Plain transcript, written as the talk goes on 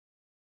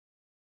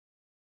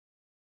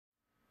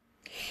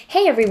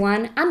Hey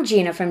everyone, I'm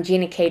Gina from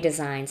Gina K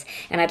Designs,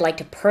 and I'd like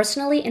to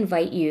personally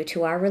invite you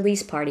to our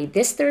release party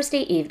this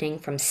Thursday evening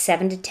from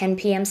 7 to 10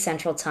 p.m.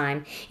 Central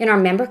Time in our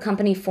member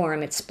company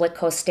forum at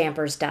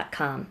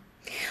splitcoaststampers.com.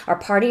 Our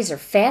parties are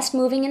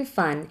fast-moving and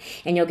fun,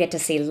 and you'll get to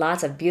see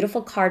lots of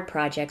beautiful card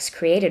projects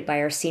created by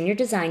our senior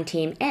design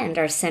team and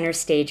our center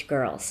stage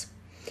girls.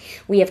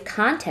 We have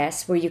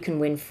contests where you can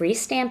win free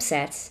stamp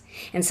sets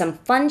and some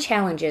fun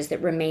challenges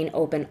that remain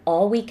open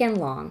all weekend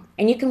long,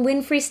 and you can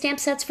win free stamp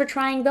sets for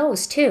trying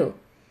those too.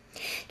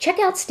 Check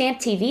out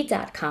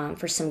stamptv.com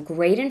for some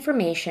great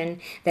information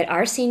that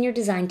our senior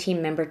design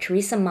team member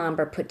Teresa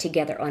Momber put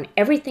together on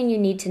everything you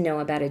need to know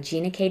about a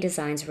Gina K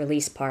Designs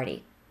release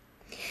party.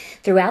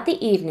 Throughout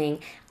the evening,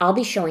 I'll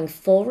be showing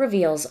full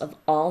reveals of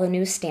all the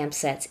new stamp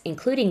sets,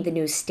 including the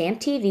new Stamp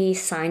TV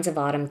Signs of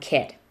Autumn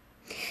kit.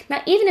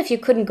 Now, even if you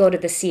couldn't go to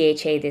the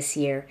CHA this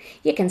year,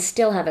 you can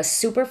still have a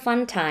super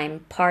fun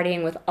time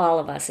partying with all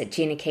of us at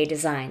Gina K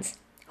Designs.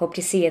 Hope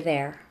to see you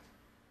there.